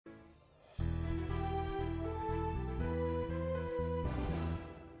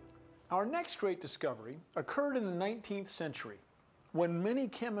Our next great discovery occurred in the 19th century, when many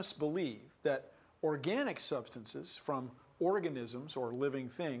chemists believed that organic substances from organisms or living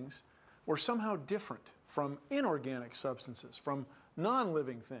things were somehow different from inorganic substances, from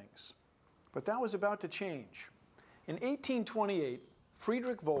non-living things. But that was about to change. In 1828,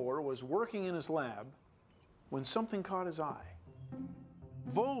 Friedrich Wöhler was working in his lab when something caught his eye.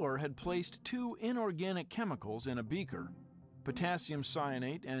 Wöhler had placed two inorganic chemicals in a beaker, potassium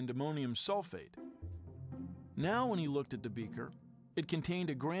cyanate and ammonium sulfate. Now when he looked at the beaker, it contained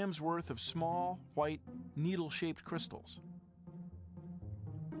a gram's worth of small, white, needle-shaped crystals.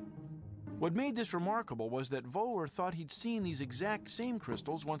 What made this remarkable was that Wöhler thought he'd seen these exact same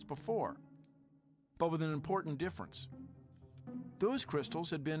crystals once before, but with an important difference. Those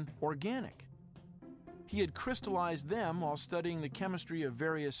crystals had been organic. He had crystallized them while studying the chemistry of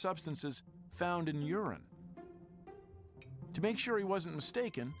various substances found in urine. To make sure he wasn't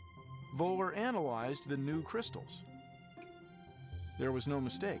mistaken, Wöhler analyzed the new crystals. There was no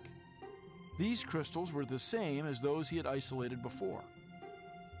mistake. These crystals were the same as those he had isolated before.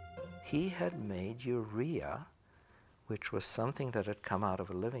 He had made urea, which was something that had come out of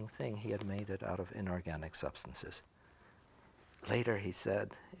a living thing. He had made it out of inorganic substances. Later he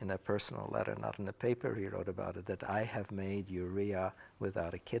said, in a personal letter, not in the paper he wrote about it, that I have made urea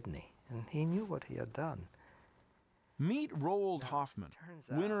without a kidney. And he knew what he had done. Meet Roald Hoffmann,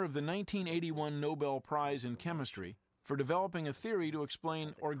 winner of the 1981 Nobel Prize in Chemistry for developing a theory to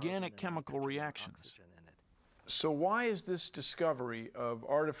explain organic chemical reactions. So why is this discovery of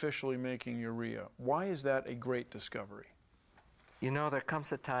artificially making urea, why is that a great discovery? You know, there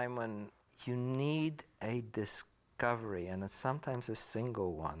comes a time when you need a discovery, and it's sometimes a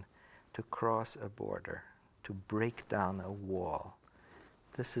single one, to cross a border, to break down a wall.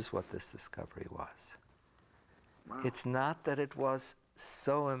 This is what this discovery was. Wow. It's not that it was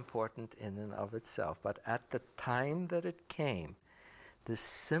so important in and of itself, but at the time that it came, the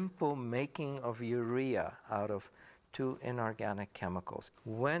simple making of urea out of two inorganic chemicals,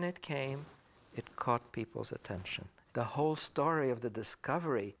 when it came, it caught people's attention. The whole story of the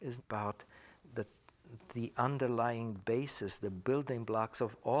discovery is about the underlying basis, the building blocks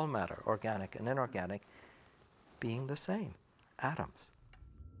of all matter, organic and inorganic, being the same, atoms.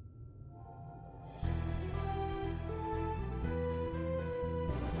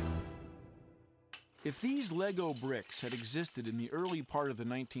 If these Lego bricks had existed in the early part of the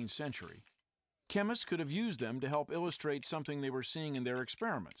 19th century, chemists could have used them to help illustrate something they were seeing in their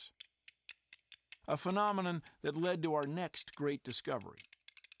experiments. A phenomenon that led to our next great discovery.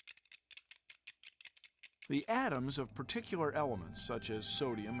 The atoms of particular elements, such as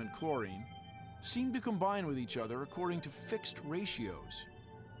sodium and chlorine, seem to combine with each other according to fixed ratios.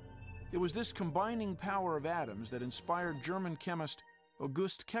 It was this combining power of atoms that inspired German chemist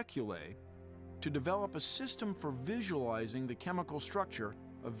August Kekule to develop a system for visualizing the chemical structure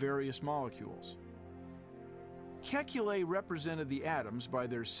of various molecules. Kekule represented the atoms by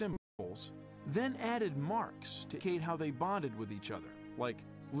their symbols, then added marks to indicate how they bonded with each other, like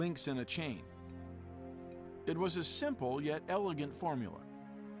links in a chain. It was a simple yet elegant formula.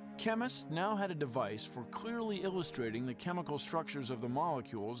 Chemists now had a device for clearly illustrating the chemical structures of the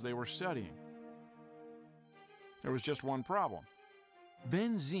molecules they were studying. There was just one problem.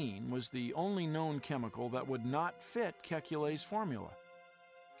 Benzene was the only known chemical that would not fit Kekule's formula.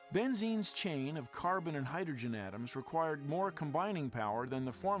 Benzene's chain of carbon and hydrogen atoms required more combining power than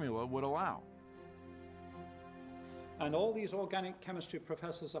the formula would allow. And all these organic chemistry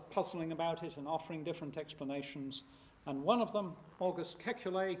professors are puzzling about it and offering different explanations. And one of them, August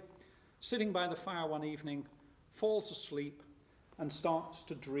Kekule, sitting by the fire one evening, falls asleep and starts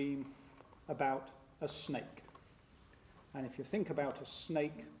to dream about a snake. And if you think about a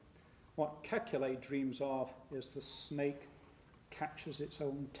snake, what Kekule dreams of is the snake catches its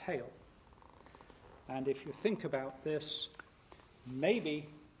own tail. And if you think about this, maybe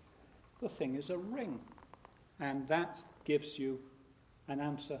the thing is a ring. And that gives you an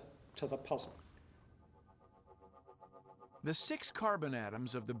answer to the puzzle. The 6 carbon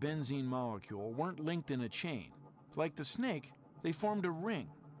atoms of the benzene molecule weren't linked in a chain. Like the snake, they formed a ring,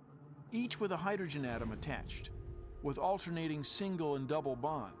 each with a hydrogen atom attached, with alternating single and double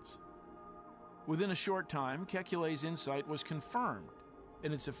bonds. Within a short time, Kekule's insight was confirmed,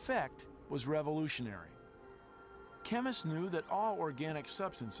 and its effect was revolutionary. Chemists knew that all organic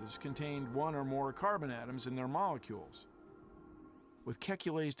substances contained 1 or more carbon atoms in their molecules. With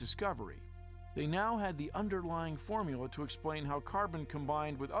Kekule's discovery, they now had the underlying formula to explain how carbon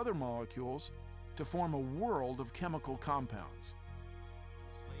combined with other molecules to form a world of chemical compounds.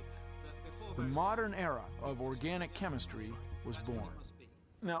 The modern era of organic chemistry was born.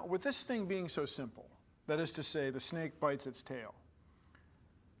 Now, with this thing being so simple, that is to say, the snake bites its tail,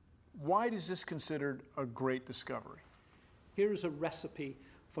 why is this considered a great discovery? Here is a recipe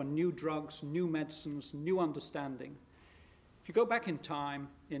for new drugs, new medicines, new understanding. If you go back in time,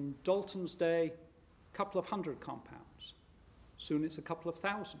 in Dalton's day, a couple of hundred compounds. Soon it's a couple of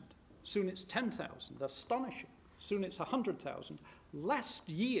thousand. Soon it's 10,000. Astonishing. Soon it's 100,000. Last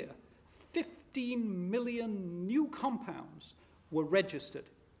year, 15 million new compounds were registered,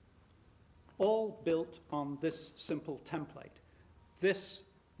 all built on this simple template. This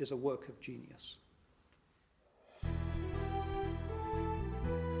is a work of genius.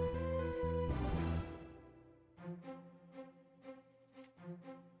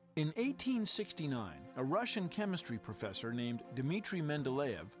 In 1869, a Russian chemistry professor named Dmitry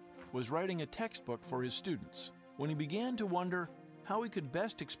Mendeleev was writing a textbook for his students when he began to wonder how he could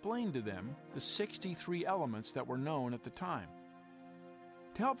best explain to them the 63 elements that were known at the time.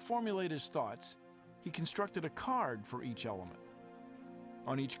 To help formulate his thoughts, he constructed a card for each element.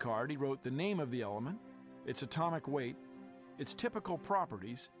 On each card, he wrote the name of the element, its atomic weight, its typical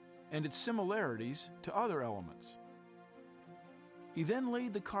properties, and its similarities to other elements. He then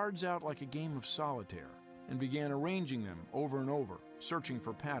laid the cards out like a game of solitaire and began arranging them over and over, searching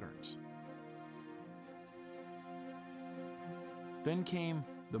for patterns. Then came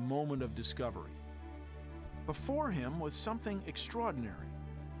the moment of discovery. Before him was something extraordinary.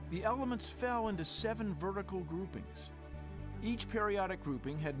 The elements fell into 7 vertical groupings. Each periodic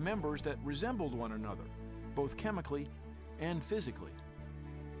grouping had members that resembled one another, both chemically and physically.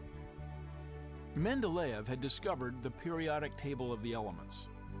 Mendeleev had discovered the periodic table of the elements,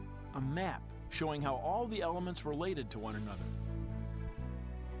 a map showing how all the elements related to one another.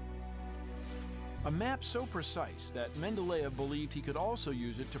 A map so precise that Mendeleev believed he could also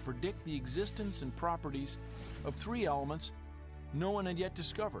use it to predict the existence and properties of 3 elements no one had yet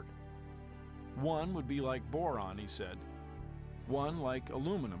discovered. One would be like boron, he said, one like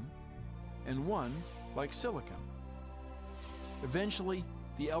aluminum, and one like silicon. Eventually,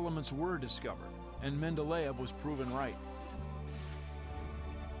 the elements were discovered, and Mendeleev was proven right.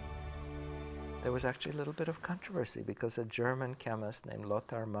 There was actually a little bit of controversy because a German chemist named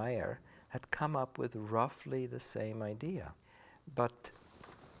Lothar Meyer had come up with roughly the same idea. But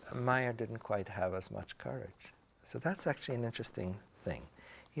Meyer didn't quite have as much courage. So that's actually an interesting thing.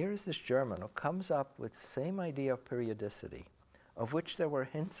 Here is this German who comes up with the same idea of periodicity, of which there were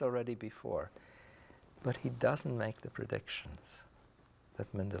hints already before, but he doesn't make the predictions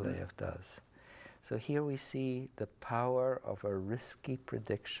that Mendeleev does. So here we see the power of a risky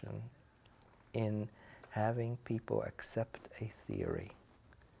prediction in having people accept a theory.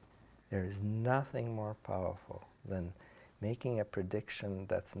 There is nothing more powerful than making a prediction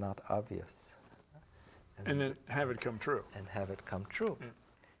that's not obvious. And then have it come true. And have it come true. Mm.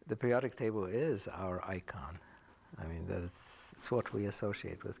 The periodic table is our icon. I mean, it's what we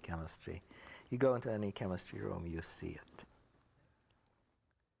associate with chemistry. You go into any chemistry room, you see it.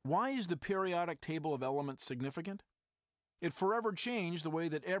 Why is the periodic table of elements significant? It forever changed the way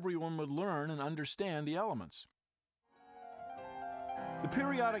that everyone would learn and understand the elements. The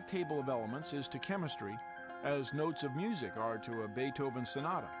periodic table of elements is to chemistry as notes of music are to a Beethoven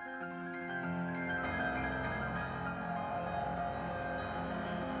sonata.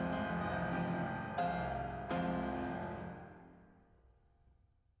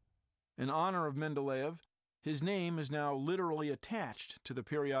 In honor of Mendeleev, his name is now literally attached to the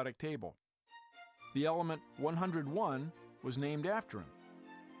periodic table. The element 101 was named after him.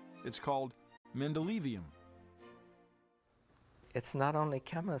 It's called Mendelevium. It's not only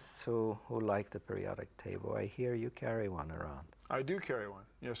chemists who like the periodic table. I hear you carry one around. I do carry one,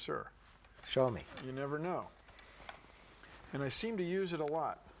 yes, sir. Show me. You never know. And I seem to use it a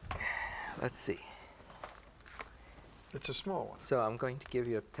lot. Let's see. It's a small one. So I'm going to give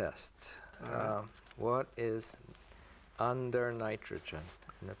you a test. What is under nitrogen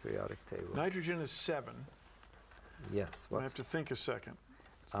in the periodic table? Nitrogen is 7. Yes. I have to think a second.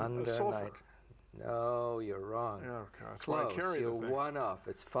 Under nitrogen. No, you're wrong. Oh, God. That's why I carry you're the thing. one off.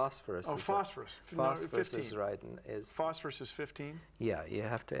 It's phosphorus. Oh, phosphorus. Phosphorus 15. is right. Phosphorus is 15? Yeah, you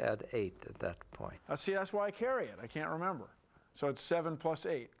have to add 8 at that point. See, that's why I carry it. I can't remember. So it's 7 plus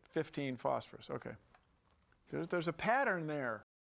 8, 15 phosphorus. Okay. There's a pattern there.